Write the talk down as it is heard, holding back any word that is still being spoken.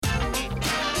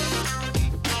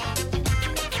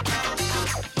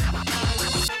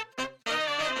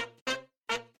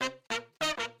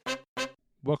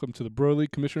Welcome to the Bro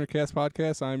League Commissioner Cast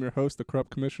podcast. I'm your host, the corrupt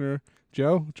commissioner,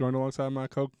 Joe, joined alongside my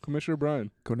co-commissioner,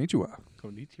 Brian. Konnichiwa.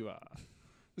 Konnichiwa.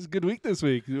 It's a good week this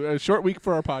week. A short week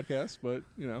for our podcast, but,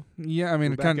 Yeah, I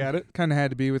mean, we're it back at it. kind of had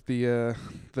to be with the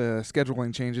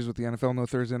scheduling changes with the NFL. No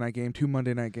Thursday night game, 2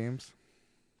 Monday night games.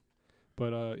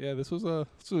 But, this was a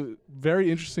very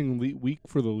interesting week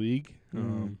for the league.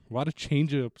 A lot of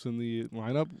change-ups in the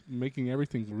lineup, making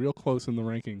everything real close in the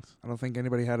rankings. I don't think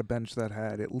anybody had a bench that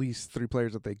had at least 3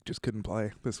 players that they just couldn't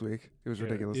play this week. It was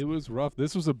ridiculous. It was rough.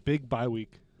 This was a big bye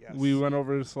week. Yes. We went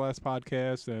over this last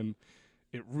podcast, and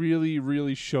it really,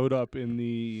 really showed up in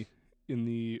the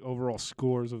overall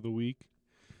scores of the week.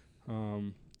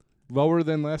 Lower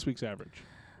than last week's average.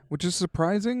 Which is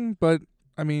surprising, but,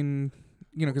 I mean,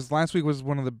 because last week was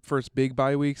one of the first big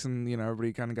bye weeks, and,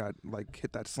 everybody kind of got,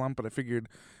 hit that slump, but I figured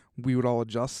we would all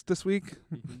adjust this week.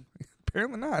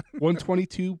 Apparently not.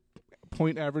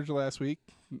 122-point average last week,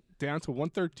 down to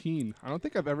 113. I don't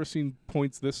think I've ever seen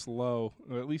points this low,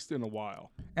 at least in a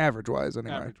while. Average-wise,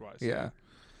 anyway. Average-wise, yeah.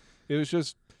 It was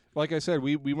just, like I said,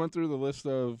 we went through the list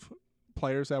of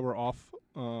players that were off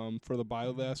for the bye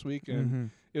last week, and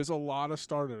it was a lot of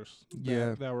starters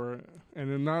that were, and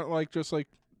they're not just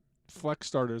flex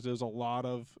starters. There's a lot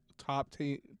of top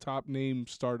name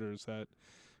starters that,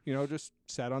 just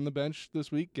sat on the bench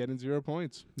this week getting 0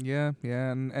 points. Yeah,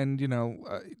 and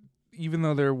even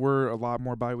though there were a lot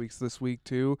more bye weeks this week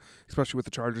too, especially with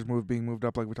the Chargers being moved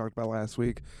up like we talked about last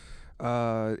week,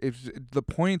 if the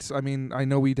points, I mean, I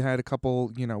know we'd had a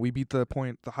couple, we beat the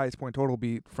highest point total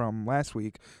beat from last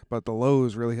week, but the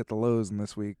lows really hit the lows in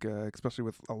this week, especially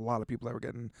with a lot of people that were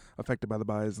getting affected by the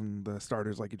buys and the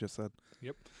starters, like you just said.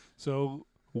 Yep. So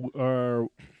our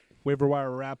waiver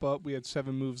wire wrap up, we had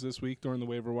 7 moves this week during the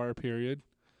waiver wire period.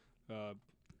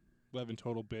 11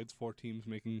 total bids, 4 teams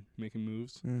making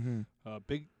moves.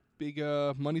 Big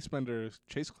money spenders,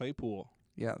 Chase Claypool.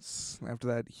 Yes, after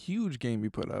that huge game he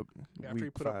put up. After he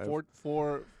put up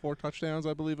four touchdowns,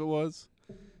 I believe it was,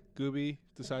 Gooby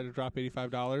decided to drop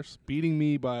 $85, beating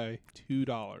me by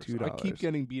 $2. I keep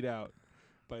getting beat out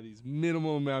by these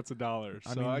minimal amounts of dollars.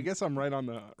 I guess I'm right on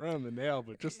the nail,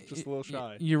 but just a little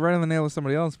shy. You're right on the nail with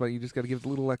somebody else, but you just got to give it a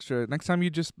little extra. Next time you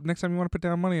want to put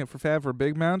down money for Fab for a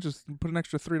big amount, just put an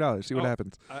extra $3. See what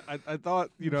happens. I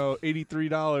thought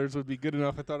 $83 would be good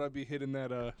enough. I thought I'd be hitting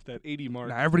that 80 mark.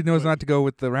 Now everybody knows not to go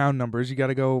with the round numbers. You got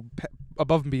to go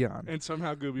above and beyond. And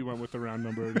somehow Gooby went with the round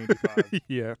number at 85.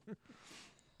 Yeah.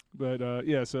 But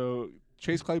so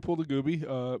Chase Claypool to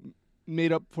Gooby.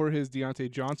 Made up for his Deontay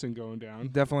Johnson going down.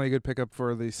 Definitely a good pickup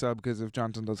for the sub because if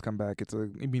Johnson does come back, it's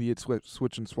an immediate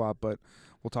switch and swap, but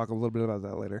we'll talk a little bit about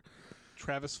that later.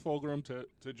 Travis Fulgham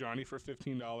to Johnny for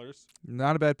 $15.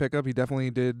 Not a bad pickup. He definitely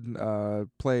did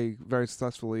play very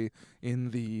successfully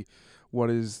in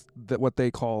what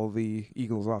they call the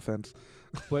Eagles offense.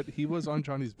 But he was on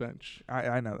Johnny's bench.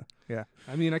 I know that. Yeah.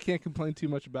 I mean, I can't complain too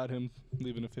much about him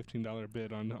leaving a $15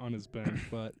 bid on his bench,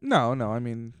 but no. I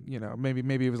mean,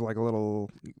 maybe it was like a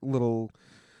little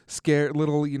scared,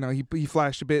 he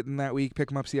flashed a bit in that week,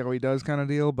 pick him up, see how he does, kind of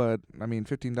deal. But I mean,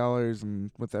 $15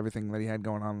 and with everything that he had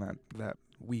going on that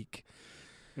week.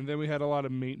 And then we had a lot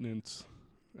of maintenance,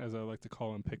 as I like to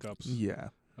call them, pickups. Yeah.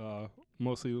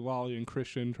 Mostly Lolly and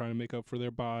Christian trying to make up for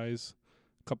their buys.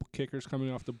 A couple kickers coming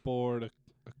off the board, a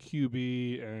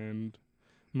QB, and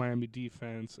Miami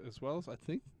defense, as well as I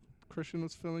think Christian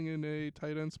was filling in a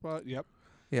tight end spot. Yep.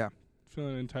 Yeah.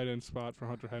 Filling in tight end spot for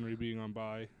Hunter Henry being on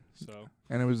bye. So.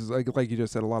 And it was like you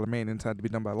just said, a lot of maintenance had to be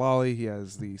done by Lolly. He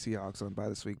has the Seahawks on bye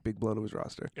this week. Big blow to his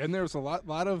roster. And there was a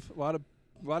lot of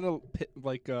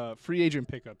free agent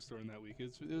pickups during that week.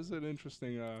 It was an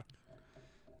interesting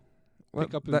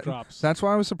pickup and drops. That's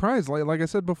why I was surprised. Like I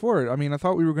said before, I mean, I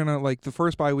thought we were gonna the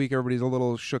first bye week. Everybody's a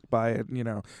little shook by it.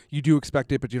 You do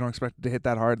expect it, but you don't expect it to hit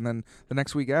that hard. And then the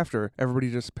next week after, everybody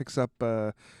just picks up.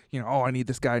 I need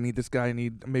this guy. I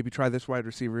need maybe try this wide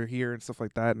receiver here and stuff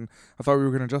like that. And I thought we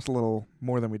were gonna adjust a little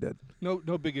more than we did. No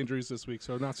big injuries this week,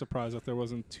 so I'm not surprised that there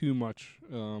wasn't too much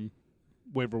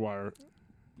waiver wire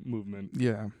movement.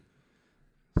 Yeah.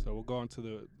 So we'll go on to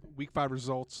the week 5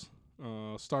 results.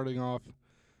 Starting off.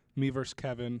 Me versus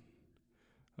Kevin.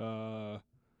 I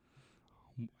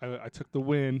took the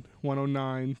win,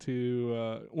 109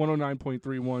 to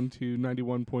 109.31 to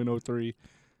 91.03.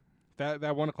 That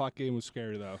 1:00 game was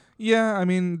scary though. Yeah, I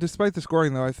mean, despite the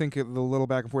scoring though, I think the little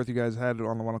back and forth you guys had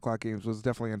on the 1:00 games was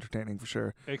definitely entertaining for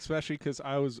sure. Especially because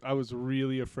I was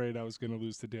really afraid I was going to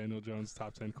lose to Daniel Jones,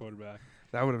 top 10 quarterback.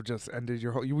 That would have just ended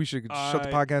your whole. We should shut the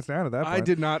podcast down at that point. I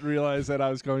did not realize that I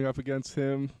was going up against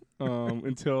him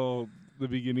until the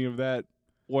beginning of that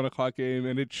 1:00 game,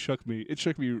 and it shook me. It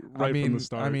shook me right from the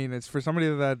start. I mean, it's for somebody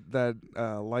that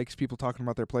likes people talking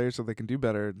about their players so they can do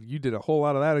better. You did a whole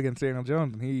lot of that against Daniel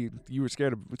Jones, and you were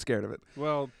scared of it.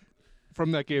 Well,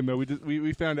 from that game though,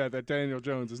 we found out that Daniel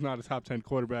Jones is not a top 10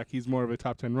 quarterback. He's more of a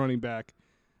top 10 running back.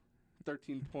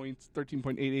 13 points,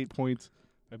 13.88 points,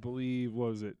 I believe. What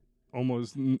was it?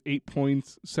 Almost 8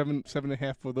 points,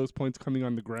 7.5 of those points coming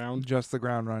on the ground. Just the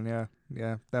ground run,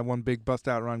 yeah. That one big bust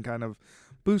out run kind of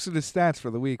boosted his stats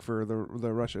for the week for the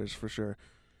rushers for sure.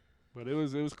 But it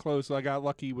was close. I got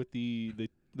lucky with the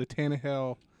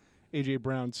Tannehill, AJ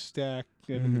Brown stack,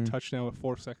 getting the touchdown with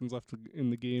 4 seconds left in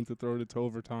the game to throw it to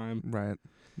overtime. Right.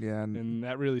 Yeah. And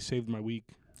that really saved my week.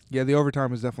 Yeah, the overtime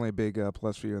was definitely a big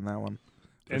plus for you in that one,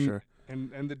 for sure.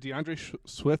 And the DeAndre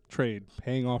Swift trade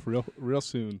paying off real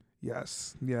soon.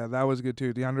 Yes. Yeah, that was good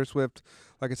too. DeAndre Swift,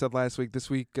 like I said last week,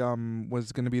 this week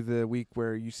was going to be the week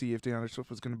where you see if DeAndre Swift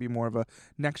was going to be more of a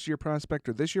next year prospect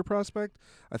or this year prospect.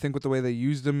 I think with the way they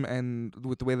used him and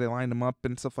with the way they lined him up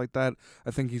and stuff like that,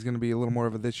 I think he's going to be a little more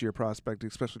of a this year prospect,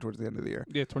 especially towards the end of the year.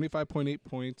 Yeah, 25.8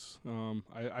 points.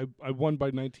 I won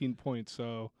by 19 points,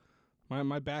 so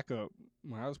my backup,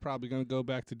 I was probably going to go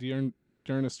back to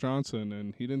Dearness Johnson,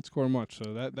 and he didn't score much,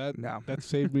 so that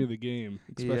saved me the game,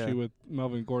 especially with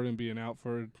Melvin Gordon being out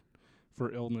for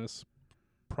illness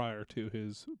prior to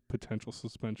his potential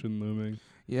suspension looming.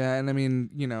 Yeah, and I mean,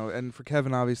 and for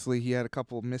Kevin, obviously, he had a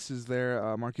couple of misses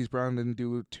there. Marquise Brown didn't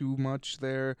do too much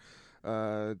there.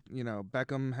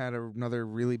 Beckham had another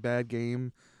really bad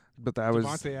game, but that was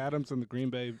Davante Adams and the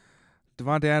Green Bay.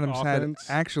 Davante Adams offense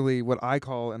had actually what I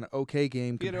call an okay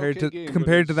game compared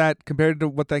to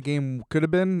what that game could have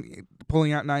been.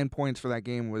 Pulling out 9 points for that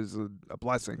game was a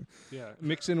blessing. Yeah,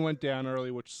 Mixon went down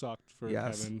early, which sucked for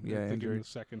Kevin. Yeah, I think in the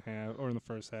second half or in the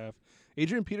first half.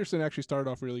 Adrian Peterson actually started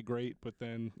off really great, but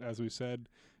then, as we said,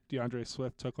 DeAndre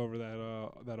Swift took over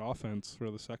that offense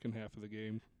for the second half of the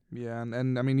game. Yeah,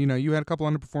 and I mean, you had a couple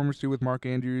underperformers too with Mark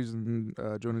Andrews and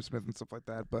Jonas Smith and stuff like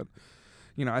that, but.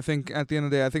 I think at the end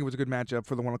of the day, I think it was a good matchup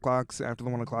for the 1 o'clocks. After the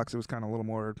 1 o'clocks, it was kind of a little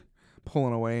more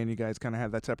pulling away, and you guys kind of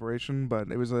had that separation. But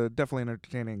it was definitely an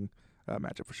entertaining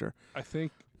matchup for sure. I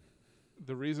think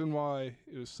the reason why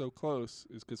it was so close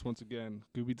is because, once again,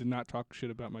 Gooby did not talk shit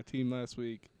about my team last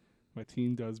week. My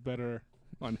team does better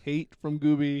on hate from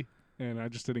Gooby, and I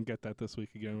just didn't get that this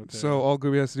week again. With so all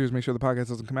Gooby has to do is make sure the podcast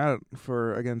doesn't come out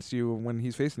against you when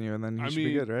he's facing you, and then should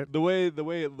be good, right? The way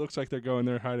it looks like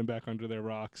they're hiding back under their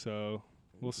rock, so...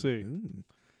 We'll see.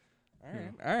 All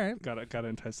right. Gotta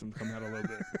entice them to come out a little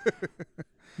bit.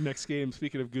 Next game,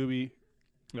 speaking of Gooby,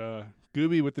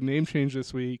 Gooby with the name change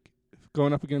this week,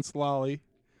 going up against Lolly,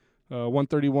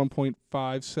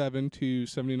 131.57 to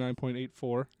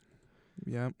 79.84.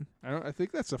 Yep. I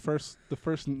think that's the first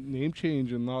name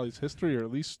change in Lolly's history, or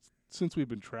at least since we've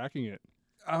been tracking it.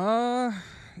 Yeah.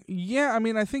 I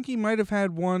mean, I think he might have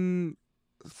had one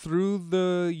through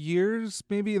the years,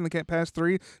 maybe in the past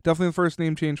 3. Definitely the first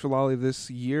name change for Lolly this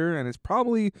year, and it's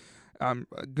probably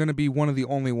going to be one of the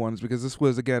only ones because this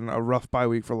was, again, a rough bye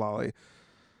week for Lolly.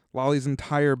 Lolly's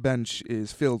entire bench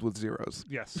is filled with zeros.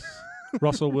 Yes.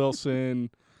 Russell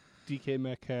Wilson, DK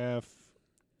Metcalf,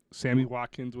 Sammy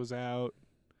Watkins was out.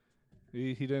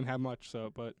 He didn't have much,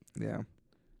 but yeah,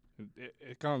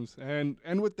 it comes. And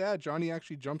with that, Johnny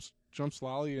actually jumps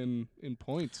Lolly in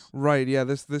points. Right, yeah.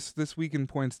 This week in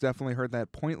points definitely hurt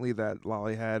that point lead that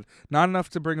Lolly had. Not enough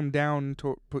to bring him down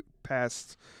to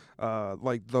past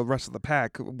like the rest of the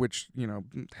pack, which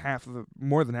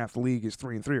more than half the league is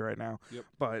 3-3 right now. Yep.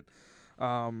 But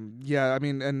yeah, I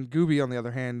mean, and Gooby on the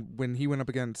other hand, when he went up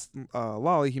against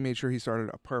Lolly, he made sure he started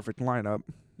a perfect lineup.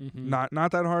 Mm-hmm.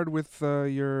 Not that hard with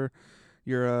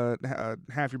your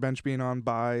half your bench being on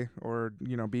bye or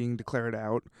being declared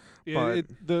out. Yeah,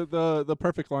 the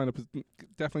perfect lineup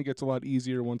definitely gets a lot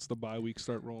easier once the bye weeks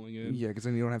start rolling in. Yeah, because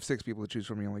then you don't have 6 people to choose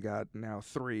from. You only got now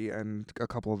 3, and a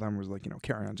couple of them was like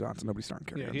Kerryon Johnson. Nobody's starting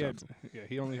Kerryon Johnson.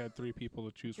 He only had 3 people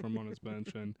to choose from on his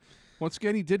bench, and once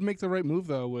again he did make the right move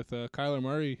though with Kyler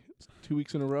Murray 2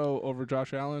 weeks in a row over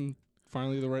Josh Allen.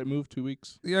 Finally the right move, 2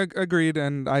 weeks. Yeah, agreed,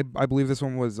 and I believe this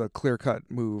one was a clear-cut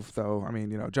move, though. I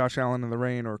mean, Josh Allen in the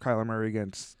rain or Kyler Murray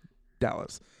against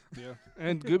Dallas. Yeah,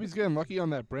 and Gooby's getting lucky on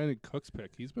that Brandon Cooks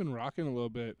pick. He's been rocking a little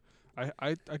bit.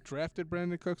 I drafted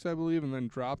Brandon Cooks, I believe, and then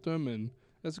dropped him, and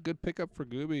that's a good pickup for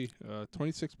Gooby.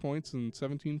 26 points and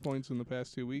 17 points in the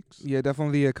past 2 weeks. Yeah,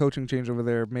 definitely the coaching change over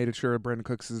there made it sure Brandon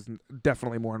Cooks is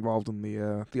definitely more involved in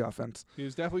the offense. He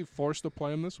was definitely forced to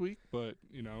play him this week, but,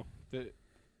 that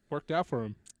worked out for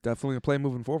him. Definitely a play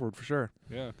moving forward for sure.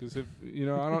 Yeah, because if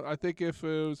I think if it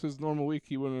was his normal week,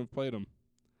 he wouldn't have played him.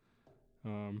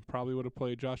 Probably would have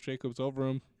played Josh Jacobs over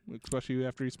him, especially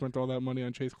after he spent all that money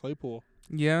on Chase Claypool.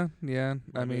 Yeah.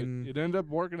 I mean, it ended up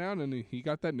working out, and he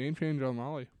got that name change on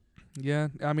Molly. Yeah,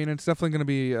 I mean, it's definitely going to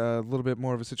be a little bit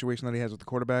more of a situation that he has with the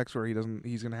quarterbacks, where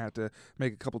he's going to have to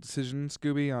make a couple decisions,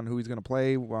 Scooby, on who he's going to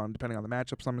play, depending on the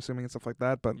matchups, I'm assuming, and stuff like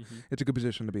that. But it's a good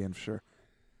position to be in for sure.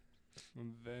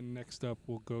 And then next up,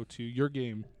 we'll go to your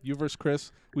game, you versus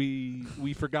Chris. We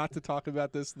forgot to talk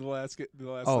about this the last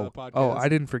podcast. Oh, I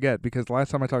didn't forget, because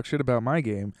last time I talked shit about my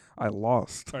game, I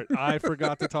lost. All right, I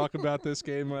forgot to talk about this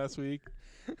game last week.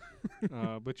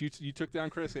 But you took down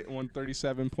Chris at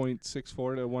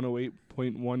 137.64 to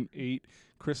 108.18.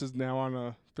 Chris is now on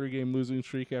a 3-game losing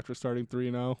streak after starting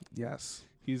 3-0. Yes.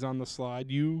 He's on the slide.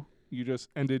 You just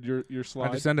ended your slide.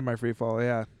 I just ended my free fall,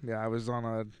 yeah. Yeah, I was on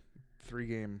a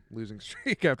 3-game losing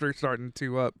streak after starting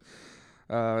 2 up.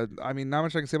 I mean, not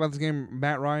much I can say about this game.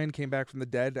 Matt Ryan came back from the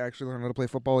dead to actually learn how to play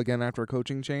football again after a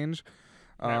coaching change.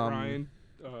 Matt Ryan,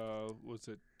 was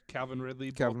it Calvin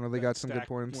Ridley? Calvin Ridley got some good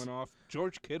points. Went off.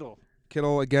 George Kittle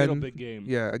again. Kittle, big game.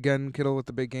 Yeah, again, Kittle with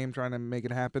the big game, trying to make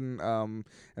it happen. And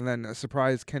then a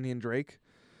surprise Kenyon Drake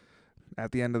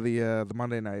at the end of the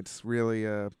Monday nights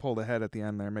really pulled ahead at the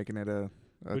end there, making it a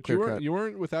but clear cut. You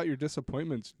weren't without your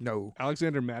disappointments. No.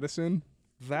 Alexander Madison.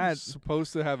 That's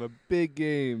supposed to have a big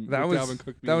game. That was Dalvin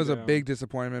Cook that was down. A big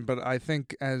disappointment, but I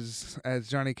think as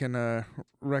Johnny can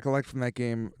recollect from that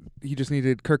game, he just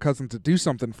needed Kirk Cousins to do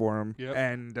something for him,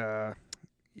 and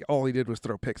all he did was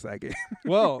throw picks that game.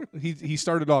 Well, he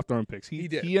started off throwing picks. He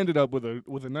did. He ended up with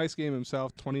a nice game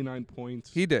himself, 29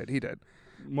 points. He did.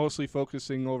 Mostly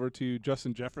focusing over to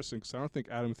Justin Jefferson, because I don't think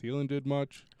Adam Thielen did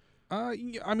much. I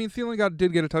mean, Thielen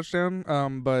did get a touchdown,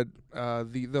 but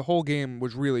the whole game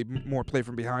was really more play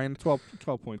from behind.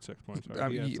 12.6 points.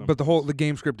 But the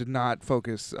game script did not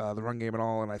focus the run game at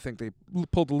all, and I think they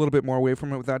pulled a little bit more away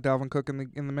from it without Dalvin Cook in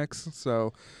the mix.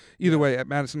 So either way,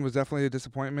 Madison was definitely a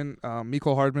disappointment.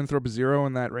 Mecole Hardman threw up a 0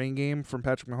 in that rain game from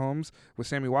Patrick Mahomes with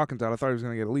Sammy Watkins out. I thought he was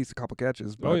going to get at least a couple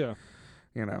catches. But,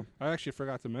 I actually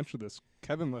forgot to mention this.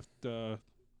 Kevin left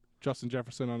Justin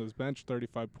Jefferson on his bench,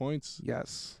 35 points.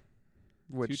 Yes.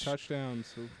 2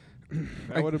 touchdowns. So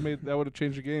that would have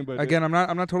changed the game. But again, I'm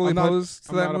not totally opposed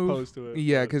to that move. I'm not opposed to it.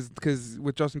 Yeah, because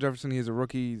with Justin Jefferson, he's a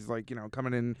rookie. He's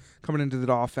coming into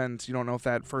the offense. You don't know if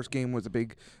that first game was a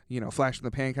big flash in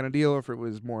the pan kind of deal, or if it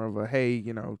was more of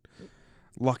a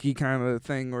lucky kind of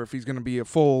thing, or if he's going to be a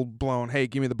full blown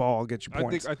give me the ball, I'll get you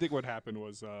points. I think what happened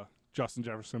was Justin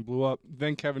Jefferson blew up.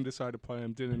 Then Kevin decided to play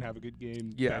him. Didn't have a good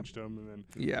game. Benched him, and then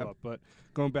blew up. But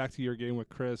going back to your game with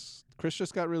Chris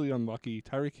just got really unlucky.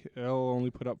 Tyreek Hill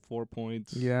only put up 4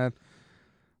 points. Yeah.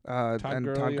 Todd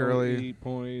Gurley 8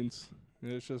 points.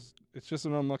 It's just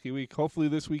an unlucky week. Hopefully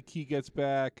this week he gets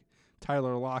back.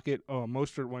 Tyler Lockett. Oh,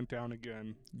 Mostert went down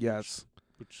again. Yes.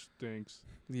 Which stinks.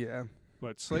 Yeah.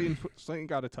 But Slayton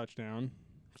got a touchdown.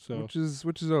 So which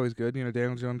is always good.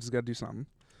 Daniel Jones has got to do something.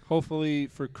 Hopefully,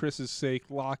 for Chris's sake,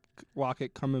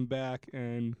 Lockett coming back,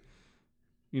 and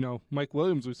Mike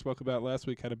Williams, we spoke about last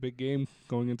week, had a big game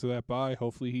going into that bye.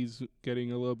 Hopefully, he's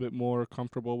getting a little bit more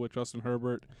comfortable with Justin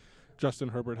Herbert. Justin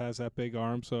Herbert has that big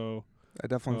arm, so I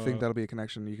definitely think that'll be a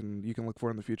connection you can look for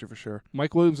in the future for sure.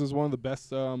 Mike Williams is one of the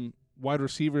best wide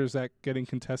receivers at getting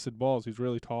contested balls. He's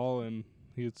really tall and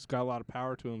he's got a lot of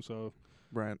power to him, so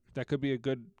that could be a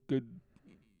good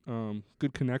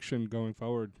connection going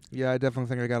forward. Yeah, I definitely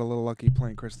think I got a little lucky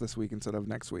playing Chris this week instead of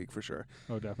next week for sure.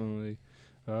 Oh, definitely.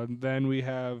 Then we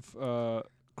have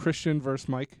Christian versus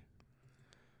Mike.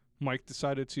 Mike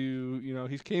decided to,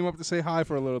 he came up to say hi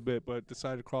for a little bit, but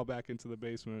decided to crawl back into the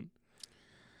basement.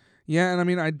 Yeah, and I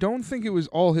mean, I don't think it was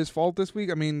all his fault this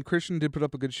week. I mean, Christian did put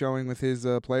up a good showing with his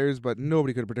players, but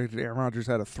nobody could have predicted Aaron Rodgers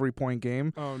had a 3-point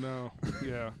game. Oh, no.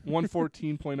 Yeah.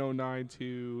 114.09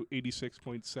 to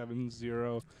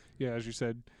 86.70. Yeah, as you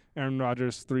said, Aaron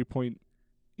Rodgers,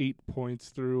 3.8 points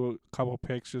through a couple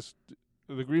picks. Just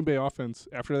the Green Bay offense,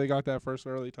 after they got that first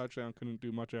early touchdown, couldn't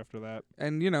do much after that.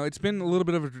 And, it's been a little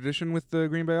bit of a tradition with the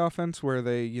Green Bay offense where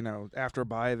they, after a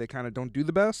bye, they kind of don't do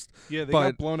the best. Yeah, they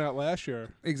got blown out last year.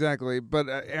 Exactly. But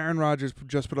Aaron Rodgers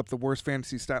just put up the worst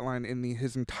fantasy stat line in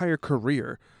his entire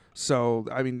career. So,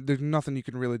 I mean, there's nothing you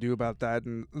can really do about that.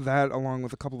 And that, along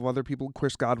with a couple of other people,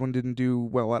 Chris Godwin didn't do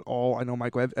well at all. I know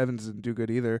Mike Evans didn't do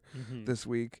good either this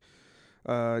week.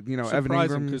 Evan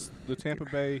Ingram. Because the Tampa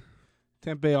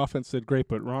Bay offense did great,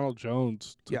 but Ronald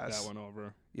Jones took that one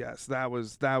over. Yes, that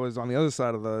was on the other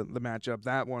side of the matchup.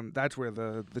 That's where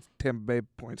the Tampa Bay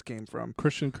points came from.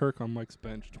 Christian Kirk on Mike's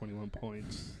bench, 21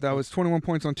 points. That was 21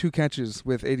 points on 2 catches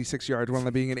with 86 yards, one of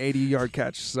them being an 80-yard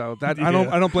catch. So that I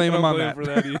don't blame him on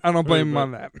that. I don't blame him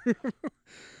on that.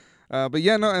 But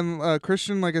yeah, no, and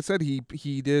Christian, like I said, he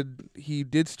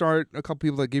did start a couple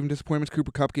people that gave him disappointments.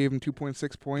 Cooper Kupp gave him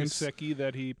 2.6 points. Gesicki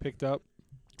that he picked up.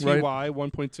 Right. T.Y.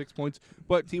 1.6 points,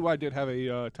 but T.Y. did have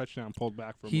a touchdown pulled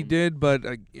back from him. He did, but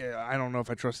yeah, I don't know if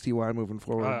I trust T.Y. moving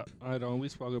forward. I don't. We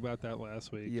spoke about that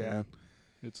last week. Yeah,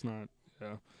 it's not.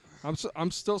 Yeah, I'm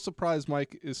still surprised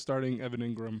Mike is starting Evan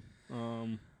Ingram.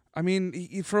 I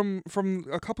mean, from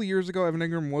a couple years ago, Evan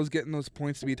Ingram was getting those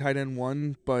points to be tight end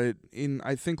 1, but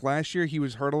I think last year he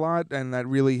was hurt a lot, and that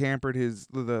really hampered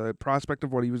the prospect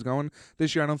of what he was going.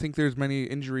 This year, I don't think there's many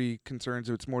injury concerns.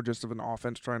 It's more just of an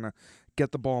offense trying to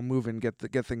get the ball moving,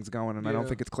 get things going, and I don't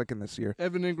think it's clicking this year.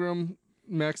 Evan Ingram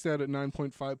maxed out at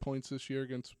 9.5 points this year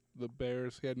against the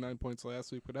Bears. He had 9 points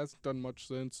last week, but hasn't done much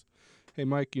since. Hey,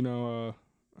 Mike, I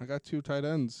got 2 tight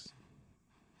ends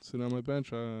sitting on my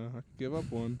bench. I could give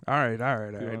up one. All right. All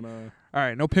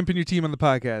right, no pimping your team on the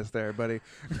podcast there, buddy.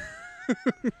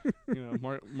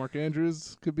 Mark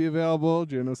Andrews could be available.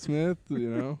 Geno Smith, we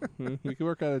could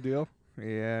work out a deal.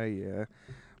 Yeah.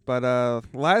 But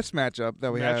last matchup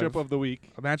that we have. Matchup of the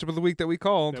week. A matchup of the week that we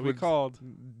called.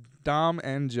 Dom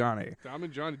and Johnny.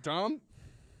 Dom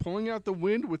pulling out the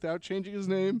wind without changing his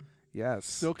name. Yes.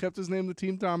 Still kept his name the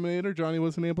Team Dominator. Johnny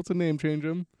wasn't able to name change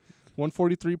him.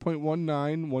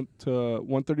 143.19 went to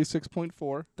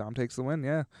 136.4. Dom takes the win,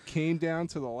 yeah. Came down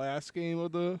to the last game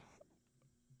of the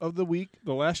week,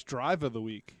 the last drive of the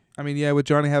week. I mean, yeah, with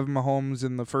Johnny having Mahomes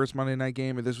in the first Monday night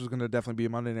game, this was going to definitely be a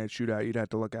Monday night shootout you'd have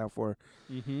to look out for.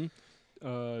 Mm-hmm.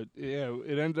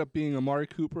 It ended up being Amari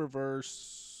Cooper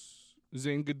versus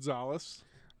Zane Gonzalez.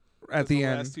 At the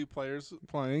end. Last 2 players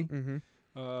playing.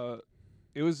 Mm-hmm.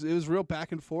 It was real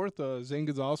back and forth. Zane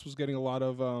Gonzalez was getting a lot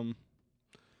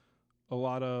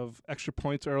of extra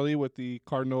points early with the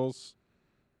Cardinals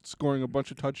scoring a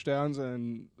bunch of touchdowns,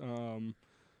 and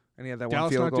he had that Dallas one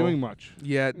field not goal. doing much.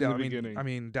 Yeah, in the beginning. I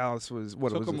mean, Dallas was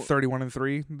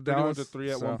 31-3. Dallas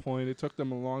 31-3 at one point. It took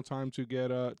them a long time to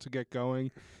get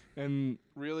going, and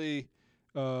really,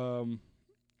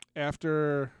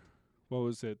 after what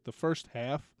was it? The first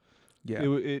half.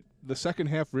 Yeah. The second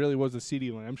half really was a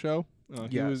CeeDee Lamb show.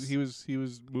 Yes. He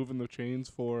was moving the chains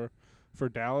for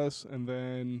Dallas,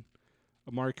 and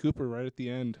Amari Cooper right at the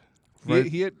end. Right.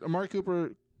 He had Amari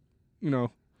Cooper,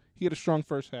 he had a strong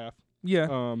first half.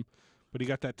 Yeah. But he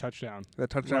got that touchdown.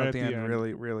 That touchdown at the end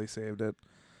really saved it.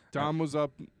 Dom was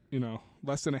up,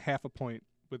 less than a half a point,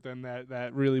 but then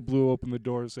that really blew open the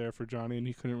doors there for Johnny, and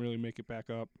he couldn't really make it back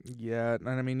up. Yeah, and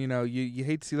I mean, you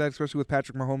hate to see that, especially with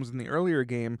Patrick Mahomes in the earlier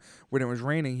game when it was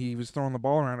raining. He was throwing the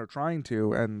ball around or trying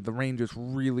to, and the rain just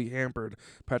really hampered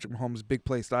Patrick Mahomes' big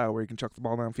play style where he can chuck the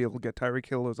ball downfield and get Tyreek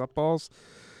Hill those up balls.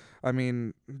 I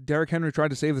mean, Derrick Henry tried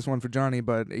to save this one for Johnny,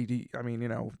 but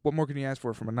what more can you ask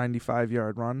for from a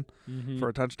 95-yard run for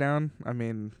a touchdown? I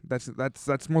mean, that's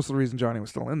most of the reason Johnny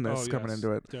was still in this coming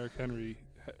into it. Derrick Henry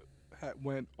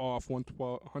went off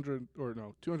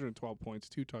 212 points,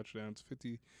 2 touchdowns,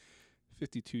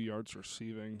 52 yards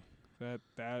receiving.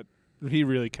 That he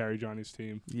really carried Johnny's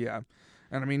team. Yeah.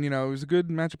 And I mean, it was a good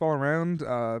matchup all around.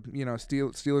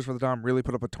 Steelers for the Dom really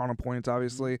put up a ton of points,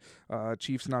 obviously.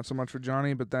 Chiefs not so much for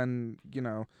Johnny, but then,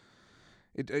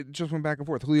 it just went back and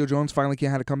forth. Julio Jones finally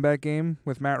had a comeback game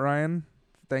with Matt Ryan,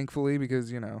 thankfully,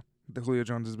 because, the Julio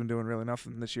Jones has been doing really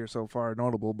nothing this year so far,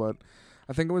 notable, but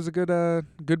I think it was a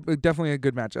definitely a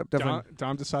good matchup. Definitely.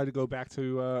 Dom decided to go back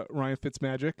to Ryan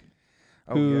Fitzmagic,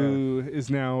 who is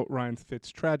now Ryan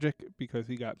Fitztragic because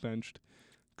he got benched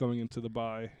going into the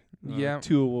bye.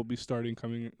 Tua will be starting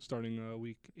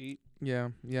week 8. Yeah.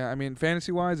 I mean,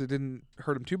 fantasy-wise, it didn't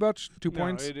hurt him too much. 2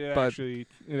 points. It actually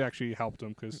helped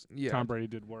him because Tom Brady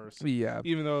did worse. Yeah.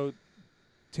 Even though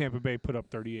Tampa Bay put up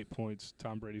 38 points,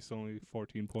 Tom Brady's only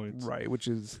 14 points. Right, which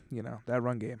is that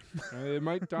run game.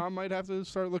 Dom might have to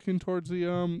start looking towards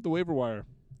the waiver wire.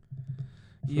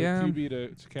 Yeah. QB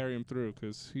to carry him through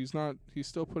because he's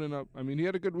still putting up. I mean, he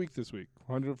had a good week this week.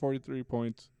 143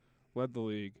 points, led the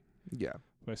league. Yeah.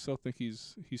 But I still think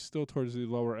he's still towards the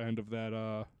lower end of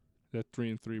that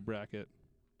 3-3 bracket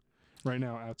right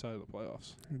now outside of the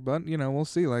playoffs. But, we'll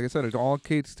see. Like I said, it all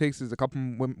takes is a couple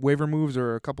waiver moves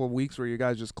or a couple of weeks where you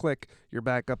guys just click, you're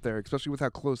back up there, especially with how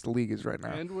close the league is right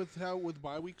now. And with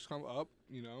bye weeks come up,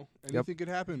 anything could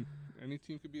happen. Any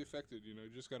team could be affected. You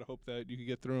just got to hope that you can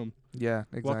get through them. Yeah,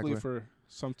 exactly. Luckily for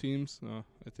some teams,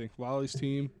 I think Wally's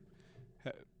team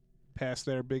passed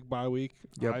their big bye week.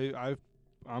 Yep.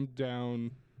 I'm down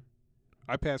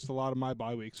I passed a lot of my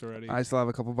bye weeks already. I still have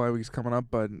a couple bye weeks coming up,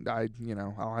 but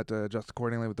I'll have to adjust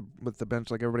accordingly with the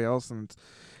bench like everybody else. And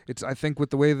it's I think with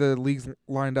the way the league's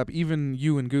lined up, even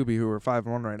you and Gooby, who are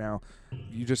 5-1 right now,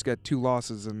 you just get 2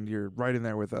 losses and you're right in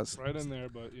there with us. Right in there,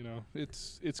 but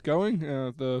it's going.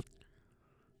 The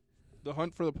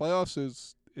hunt for the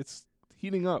playoffs it's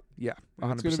heating up. Yeah,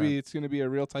 100%. It's gonna be a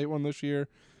real tight one this year.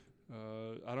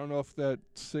 I don't know if that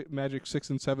magic 6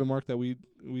 and 7 mark that we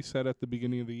set at the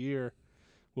beginning of the year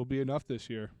will be enough this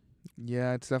year.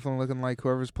 Yeah, it's definitely looking like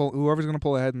whoever's going to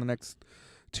pull ahead in the next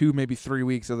 2, maybe 3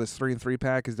 weeks of this 3-3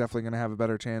 pack is definitely going to have a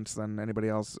better chance than anybody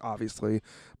else, obviously.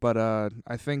 But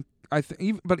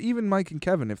even Mike and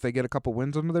Kevin, if they get a couple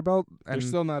wins under their belt, and they're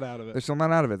still not out of it. They're still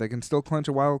not out of it. They can still clinch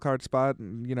a wild card spot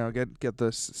and get the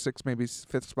 6th, maybe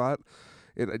 5th spot.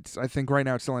 It's I think right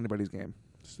now it's still anybody's game.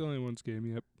 Still anyone's game.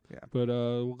 Yep. Yeah. But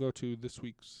we'll go to this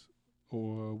week's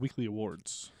weekly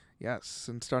awards. Yes,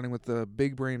 and starting with the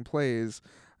Big Brain Plays,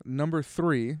 number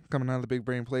 3 coming out of the Big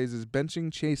Brain Plays is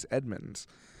benching Chase Edmonds.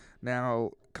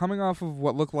 Now, coming off of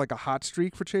what looked like a hot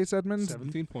streak for Chase Edmonds,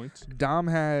 17 points. Dom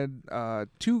had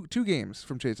two games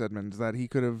from Chase Edmonds that he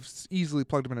could have easily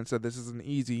plugged him in and said, this is an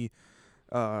easy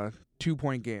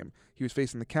 2-point game. He was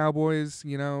facing the Cowboys,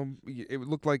 it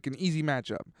looked like an easy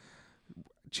matchup.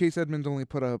 Chase Edmonds only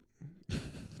put up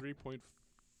 3.4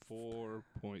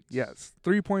 points. Yes,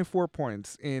 3.4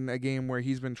 points in a game where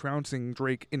he's been trouncing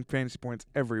Drake in fantasy points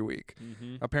every week.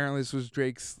 Mm-hmm. Apparently, this was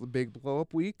Drake's big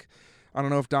blow-up week. I don't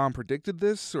know if Dom predicted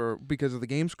this or because of the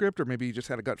game script, or maybe he just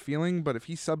had a gut feeling. But if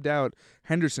he subbed out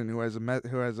Henderson, who has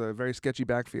a very sketchy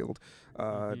backfield,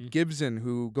 Gibson,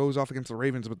 who goes off against the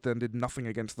Ravens but then did nothing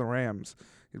against the Rams,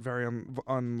 very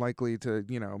unlikely to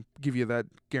give you that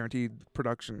guaranteed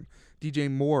production.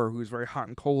 DJ Moore, who's very hot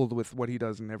and cold with what he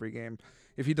does in every game.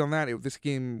 If he'd done that, this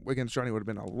game against Johnny would have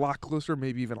been a lot closer,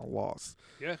 maybe even a loss.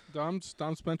 Yeah, Dom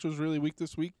Spencer was really weak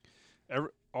this week.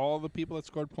 All the people that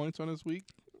scored points on his week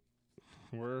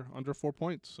were under 4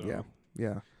 points. So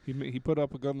yeah. He put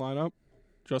up a good lineup,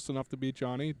 just enough to beat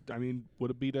Johnny. I mean, would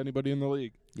have beat anybody in the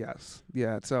league. Yes,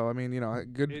 yeah. So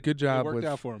good job. It worked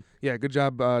out for him. Yeah, good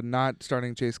job not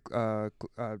starting Chase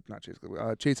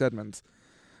Edmonds,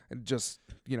 and just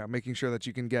making sure that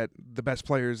you can get the best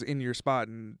players in your spot.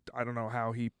 And I don't know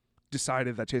how he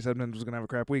decided that Chase Edmonds was going to have a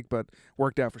crap week, but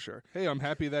worked out for sure. Hey, I'm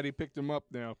happy that he picked him up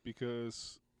now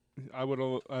because I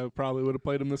probably would have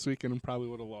played him this weekend and probably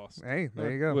would have lost. Hey,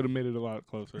 there you go. Would have made it a lot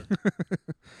closer.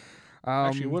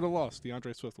 Actually, would have lost.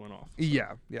 DeAndre Swift went off. So.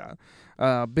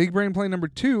 Yeah. Big Brain Play number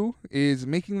 2 is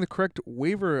making the correct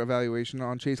waiver evaluation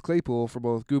on Chase Claypool for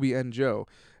both Gooby and Joe.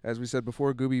 As we said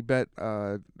before, Gooby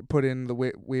put in the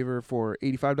waiver for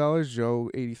 $85, Joe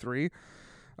 $83.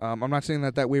 I'm not saying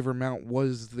that waiver amount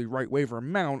was the right waiver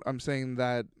amount. I'm saying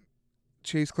that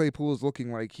Chase Claypool is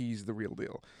looking like he's the real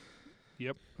deal.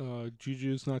 Yep.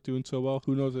 Juju's not doing so well.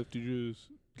 Who knows if Juju's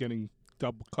getting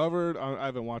double covered? I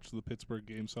haven't watched the Pittsburgh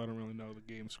game, so I don't really know the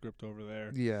game script over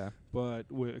there. Yeah. But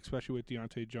especially with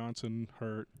Deontay Johnson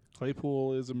hurt,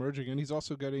 Claypool is emerging, and he's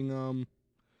also getting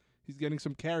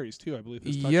some carries too. I believe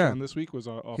his touchdown this week was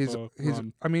off a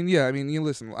run. I mean, you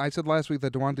listen. I said last week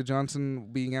that Deontay Johnson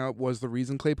being out was the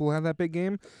reason Claypool had that big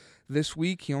game. This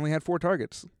week, he only had 4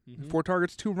 targets. Mm-hmm. 4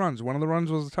 targets, 2 runs. One of the runs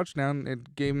was a touchdown.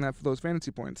 It gave him those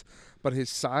fantasy points. But his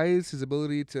size, his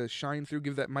ability to shine through,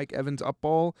 give that Mike Evans up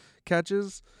ball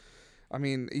catches. I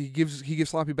mean, he gives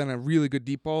Sloppy Ben a really good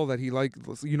deep ball that he likes.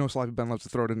 Sloppy Ben loves to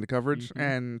throw it into coverage. Mm-hmm.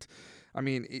 And, I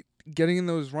mean, getting in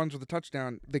those runs with a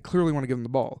touchdown, they clearly want to give him the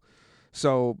ball.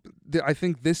 So I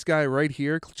think this guy right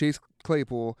here, Chase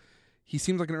Claypool, he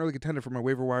seems like an early contender for my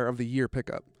waiver wire of the year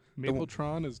pickup.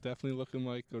 Mapletron is definitely looking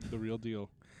like the real deal.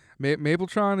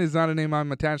 Mapletron is not a name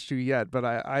I'm attached to yet, but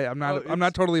I'm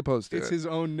not totally opposed to it. It's his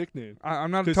own nickname.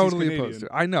 I'm not totally opposed to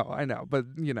it. I know, but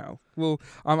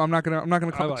I'm not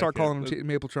gonna start calling him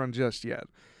Mapletron just yet.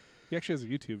 He actually has a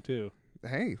YouTube too.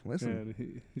 Hey, listen,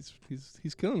 and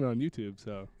he's killing it on YouTube.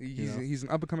 So he's an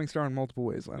up and coming star in multiple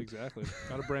ways. Len. Exactly,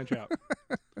 got to branch out.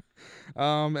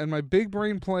 And my big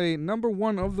brain play number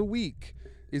 1 of the week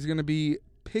is going to be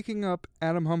picking up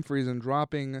Adam Humphries and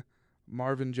dropping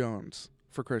Marvin Jones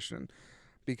for Christian.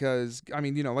 Because, I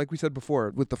mean, like we said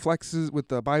before, with the flexes, with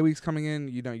the bye weeks coming in,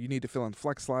 you need to fill in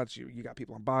flex slots. You got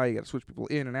people on bye. You got to switch people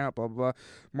in and out, blah, blah, blah.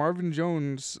 Marvin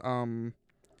Jones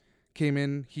came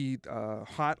in. He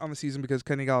hot on the season because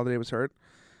Kenny Golladay was hurt.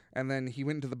 And then he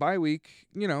went into the bye week.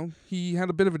 He had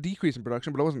a bit of a decrease in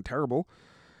production, but it wasn't terrible.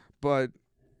 But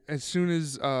as soon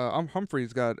as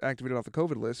Humphries got activated off the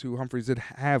COVID list, who Humphries did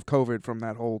have COVID from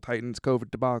that whole Titans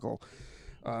COVID debacle,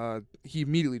 he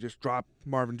immediately just dropped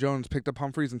Marvin Jones, picked up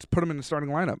Humphries, and put him in the starting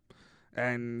lineup.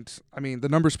 And, I mean, the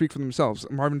numbers speak for themselves.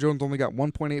 Marvin Jones only got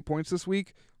 1.8 points this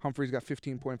week. Humphreys got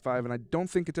 15.5, and I don't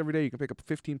think it's every day you can pick up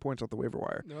 15 points off the waiver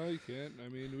wire. No, you can't. I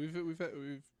mean,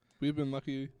 we've been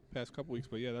lucky past couple weeks,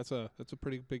 but yeah, that's a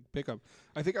pretty big pickup.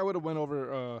 I think I would have went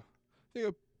over.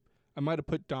 I might have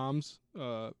put Dom's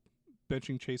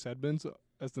benching Chase Edmonds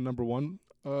as the number one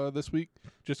this week,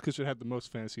 just because it had the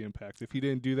most fantasy impact. If he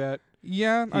didn't do that, he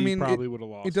probably would have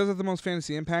lost. It does have the most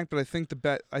fantasy impact, but I think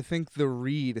the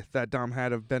read that Dom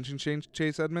had of benching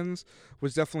Chase Edmonds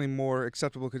was definitely more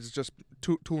acceptable because it's just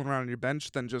tooling around on your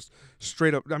bench than just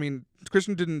straight up. I mean,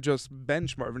 Christian didn't just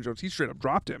bench Marvin Jones; he straight up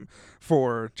dropped him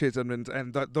for Chase Edmonds,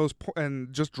 and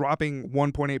and just dropping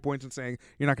 1.8 points and saying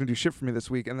you're not going to do shit for me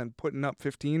this week, and then putting up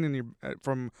 15 in your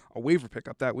from a waiver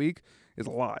pickup that week is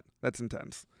a lot. That's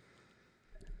intense.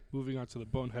 Moving on to the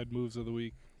bonehead moves of the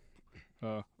week.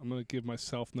 I'm going to give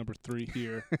myself number 3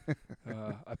 here.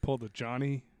 I pulled a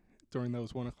Johnny during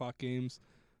those 1 o'clock games.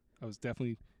 I was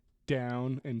definitely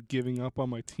down and giving up on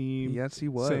my team. Yes, he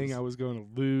was. Saying I was going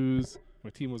to lose. My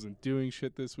team wasn't doing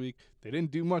shit this week. They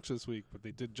didn't do much this week, but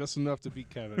they did just enough to beat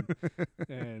Kevin.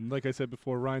 And like I said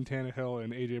before, Ryan Tannehill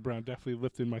and A.J. Brown definitely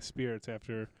lifted my spirits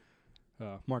after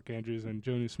Mark Andrews and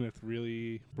Jonnu Smith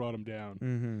really brought him down.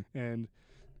 Mm-hmm. And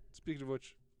speaking of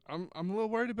which, I'm a little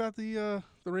worried about the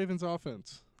Ravens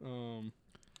offense.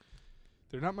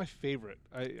 They're not my favorite.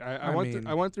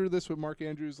 I went through this with Mark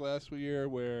Andrews last year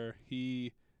where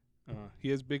he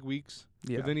has big weeks,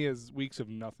 but then he has weeks of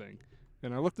nothing.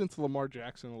 And I looked into Lamar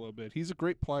Jackson a little bit. He's a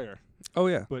great player. Oh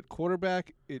yeah, but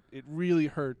quarterback, it really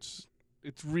hurts.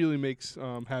 It really makes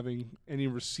having any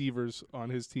receivers on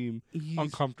his team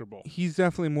uncomfortable. He's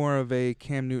definitely more of a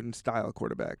Cam Newton style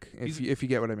quarterback. If you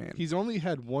get what I mean. He's only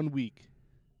had 1 week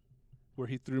where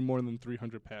he threw more than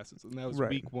 300 passes, and that was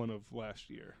week 1 of last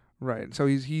year. Right. So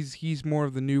he's more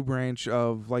of the new branch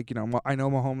of, like, I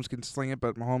know Mahomes can sling it,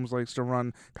 but Mahomes likes to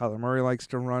run. Kyler Murray likes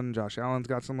to run. Josh Allen's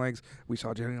got some legs. We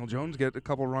saw Daniel Jones get a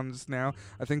couple runs now.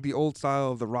 I think the old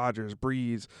style of the Rodgers,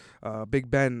 Breeze,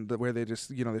 Big Ben, where they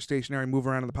just, they're stationary, move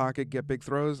around in the pocket, get big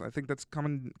throws, I think that's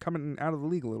coming out of the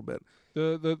league a little bit.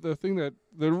 The thing that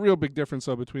the real big difference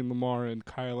though between Lamar and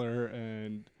Kyler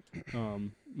and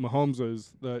Mahomes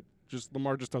is that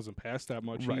Lamar just doesn't pass that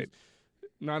much. Right.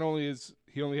 Not only is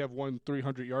he only have 1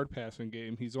 300-yard passing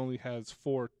game, he's only has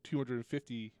 4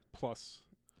 250-plus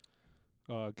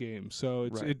games. So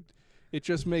it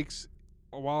just makes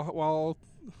while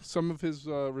some of his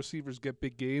receivers get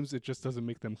big games, it just doesn't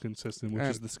make them consistent, which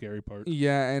is the scary part.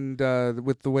 Yeah, and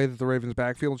with the way that the Ravens'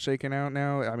 backfield's shaking out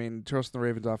now, I mean, trusting the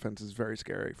Ravens' offense is very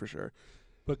scary for sure.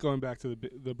 But going back to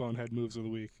the bonehead moves of the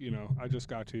week, I just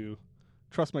got to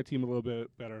trust my team a little bit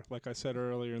better. Like I said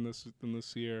earlier in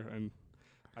this year, and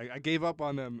I gave up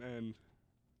on them, and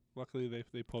luckily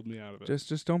they pulled me out of it.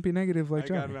 Just don't be negative like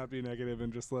Johnny. I gotta not be negative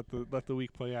and just let the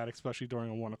week play out, especially during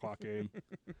a 1 o'clock game.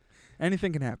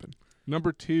 Anything can happen.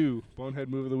 Number 2, bonehead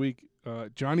move of the week.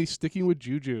 Johnny sticking with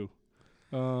Juju.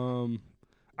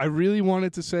 I really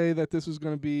wanted to say that this was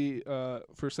going to be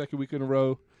for a second week in a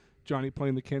row. Johnny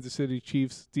playing the Kansas City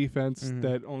Chiefs defense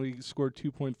that only scored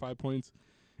 2.5 points.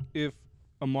 If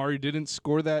Amari didn't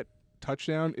score that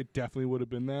touchdown, it definitely would have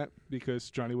been that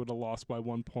because Johnny would have lost by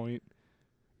 1 point,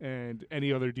 and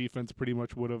any other defense pretty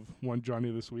much would have won Johnny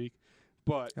this week.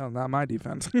 But not my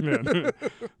defense.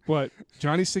 But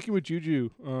Johnny's sticking with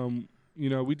Juju.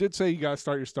 We did say you got to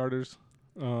start your starters,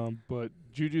 but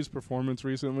Juju's performance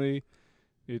recently,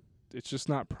 it's just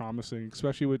not promising,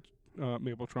 especially with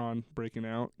Mapletron breaking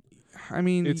out. I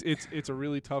mean, it's a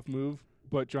really tough move,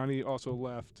 but Johnny also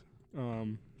left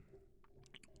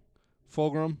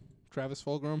Travis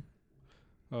Fulgham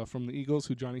from the Eagles,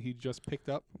 who he just picked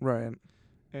up. Right.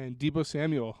 And Deebo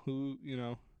Samuel, who,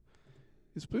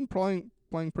 has been playing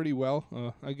pretty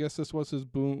well. I guess this was his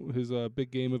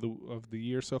big game of the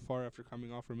year so far after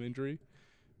coming off from injury.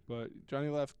 But Johnny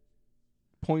left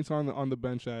points on the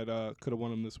bench that could have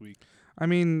won him this week. I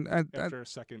mean, after a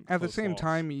second at the same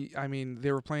time,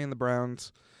 they were playing the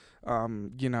Browns.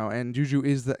 And Juju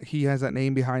he has that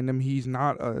name behind him. He's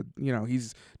not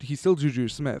he's still Juju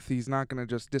Smith. He's not going to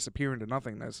just disappear into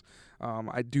nothingness.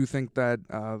 I do think that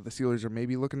the Steelers are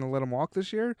maybe looking to let him walk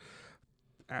this year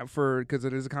because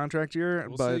it is a contract year.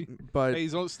 We'll but hey,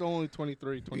 he's still only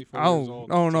 23, 24 years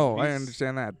old. Oh, no, I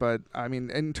understand that. But, I mean,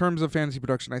 in terms of fantasy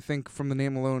production, I think from the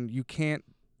name alone, you can't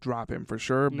drop him for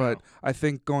sure. No. But I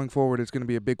think going forward, it's going to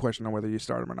be a big question on whether you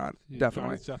start him or not. Yeah, definitely.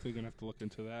 Johnny's definitely going to have to look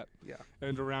into that. Yeah.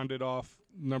 And to round it off,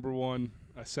 number 1,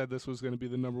 I said this was going to be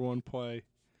the number 1 play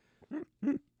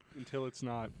until it's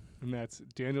not, and that's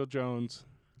Daniel Jones.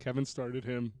 Kevin started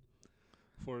him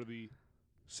for the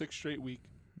 6th straight week.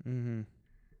 Mm-hmm.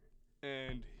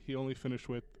 And he only finished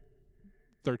with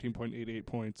 13.88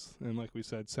 points, and like we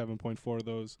said, 7.4 of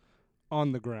those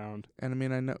on the ground. And I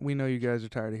mean, we know you guys are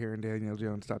tired of hearing Daniel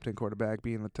Jones top 10 quarterback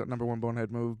being the number one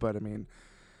bonehead move, but I mean,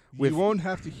 you won't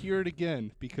have to hear it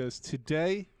again because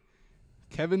today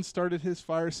Kevin started his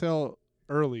fire sale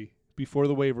early before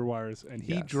the waiver wires, and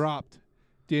he dropped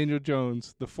Daniel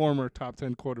Jones, the former top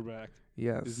 10 quarterback.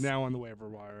 Yes, is now on the waiver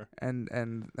wire.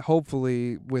 And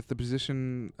hopefully with the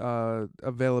position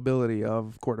availability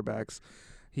of quarterbacks,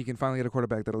 he can finally get a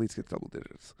quarterback that at least gets double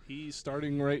digits. He's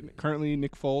starting currently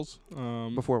Nick Foles.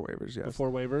 Before waivers, yes.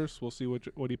 Before waivers. We'll see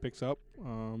what he picks up.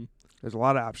 There's a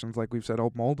lot of options, like we've said,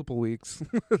 multiple weeks.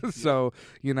 So,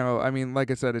 I mean,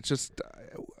 like I said, it's just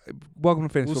welcome to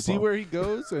fantasy football. We'll see where he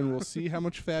goes, and we'll see how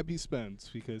much fab he spends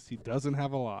because he doesn't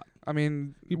have a lot. I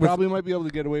mean, he probably might be able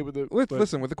to get away with it.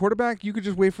 Listen, with the quarterback, you could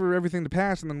just wait for everything to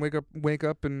pass and then wake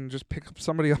up and just pick up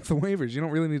somebody off the waivers. You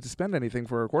don't really need to spend anything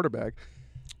for a quarterback.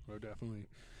 Oh, definitely.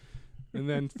 And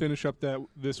then finish up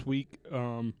this week.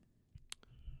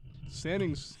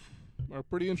 Standings are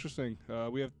pretty interesting.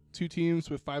 We have two teams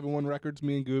with 5-1 records,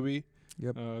 me and Gooby.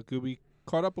 Yep. Gooby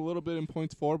caught up a little bit in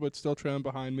points for, but still trailing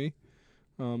behind me.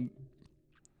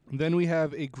 Then we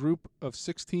have a group of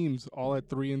 6 teams, all at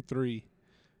 3-3.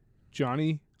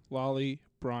 Johnny, Lolly,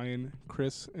 Brian,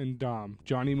 Chris, and Dom.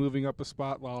 Johnny moving up a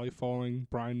spot, Lolly falling,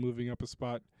 Brian moving up a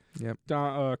spot. Yep.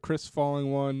 Chris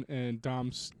falling one, and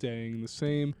Dom staying the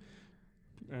same.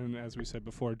 And as we said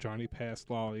before, Johnny passed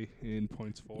Lolly in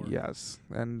points for. Yes,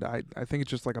 and I think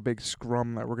it's just like a big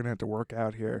scrum that we're going to have to work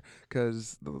out here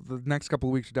because the next couple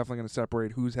of weeks are definitely going to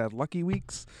separate who's had lucky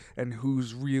weeks and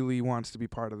who's really wants to be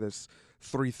part of this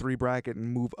 3-3 bracket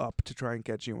and move up to try and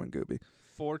catch you and Gooby.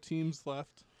 4 teams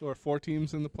left, or 4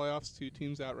 teams in the playoffs, 2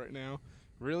 teams out right now.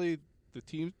 Really,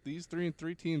 these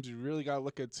 3-3 teams, you really got to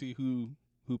look at see who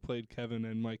played Kevin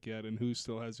and Mike yet, and who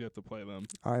still has yet to play them.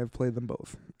 I have played them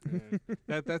both.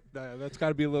 That's got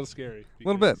to be a little scary. A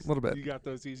little bit. You got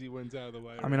those easy wins out of the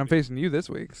way. I mean, I'm facing you this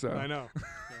week, so I know.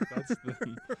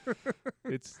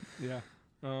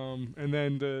 And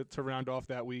then to round off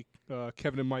that week,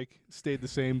 Kevin and Mike stayed the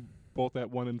same, both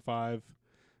at 1-5,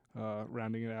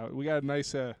 rounding it out. We got a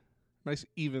nice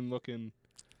even looking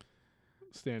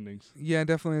standings. Yeah,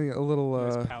 definitely a little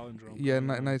nice palindrome. Yeah,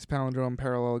 nice palindrome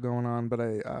parallel going on, but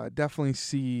I definitely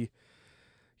see.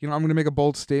 I'm going to make a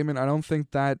bold statement. I don't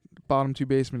think that bottom 2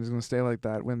 basement is going to stay like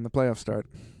that when the playoffs start.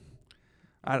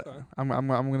 Okay. I'm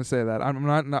going to say that. I'm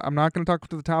not going to talk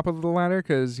to the top of the ladder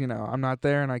because I'm not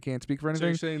there and I can't speak for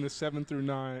anything. So you're saying the 7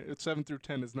 through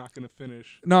 10 is not going to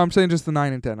finish? No, I'm saying just the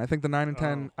 9 and 10. I think the 9 and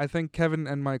 10. I think Kevin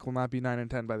and Mike will not be 9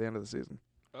 and 10 by the end of the season.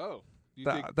 Oh.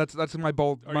 That's my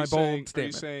bold statement. Are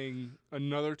you saying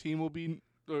another team will be,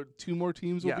 or 2 more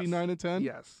teams will be 9 and 10?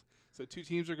 Yes. So 2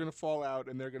 teams are going to fall out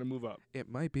and they're going to move up. It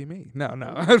might be me. No.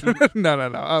 No,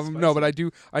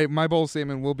 but my bold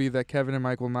statement will be that Kevin and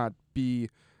Mike will not be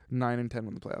 9 and 10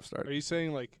 when the playoffs start. Are you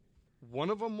saying like one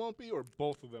of them won't be, or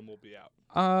both of them will be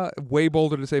out? Way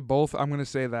bolder to say both. I'm going to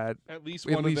say that at least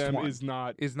one of them is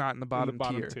not in the bottom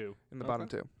tier. 2. In the bottom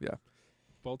 2. Yeah.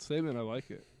 Bold statement. I like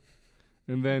it.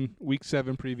 And then week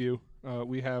 7 preview.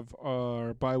 We have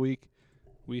our bye week.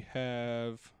 We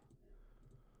have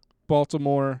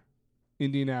Baltimore,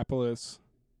 Indianapolis,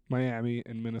 Miami,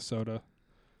 and Minnesota.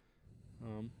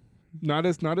 Not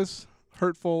as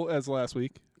hurtful as last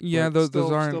week. Yeah, those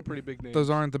aren't still pretty big names. Those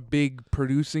aren't the big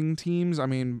producing teams. I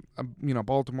mean,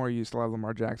 Baltimore, you still have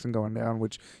Lamar Jackson going down,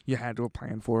 which you had to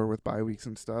plan for with bye weeks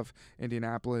and stuff.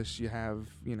 Indianapolis, you have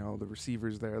the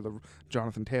receivers there, the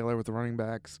Jonathan Taylor with the running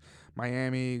backs.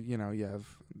 Miami, you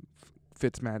have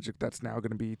Fitzmagic, that's now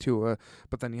going to be Tua,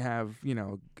 but then you have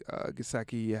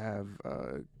Gesicki, you have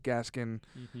Gaskin,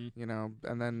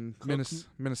 and then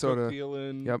Minnesota. Cook,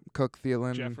 Thielen, yep, Cook,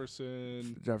 Thielen,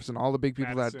 Jefferson, all the big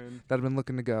people that Madison. have been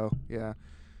looking to go. Yeah.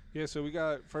 Yeah. So we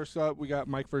got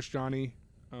Mike versus Johnny.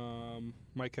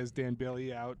 Mike has Dan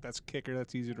Bailey out. That's kicker.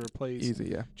 That's easy to replace. Easy,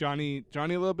 yeah. Johnny a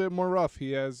little bit more rough.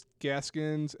 He has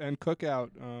Gaskins and Cook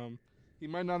out. He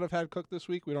might not have had Cook this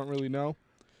week. We don't really know.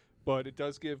 But it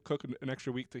does give Cook an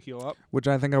extra week to heal up, which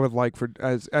I think I would like for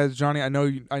as Johnny. I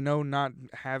know not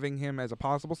having him as a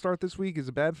possible start this week is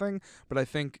a bad thing, but I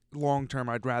think long term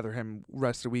I'd rather him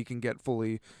rest a week and get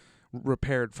fully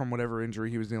repaired from whatever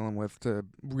injury he was dealing with to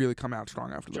really come out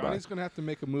strong after the bye. Johnny's going to have to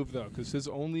make a move though, because his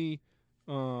only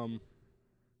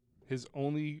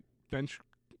bench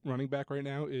running back right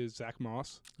now is Zach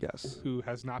Moss. Yes, who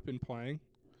has not been playing.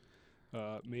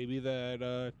 Maybe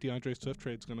that DeAndre Swift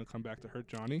trade is going to come back to hurt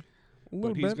Johnny.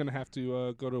 But he's going to have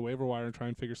to go to the waiver wire and try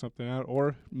and figure something out,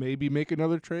 or maybe make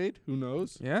another trade. Who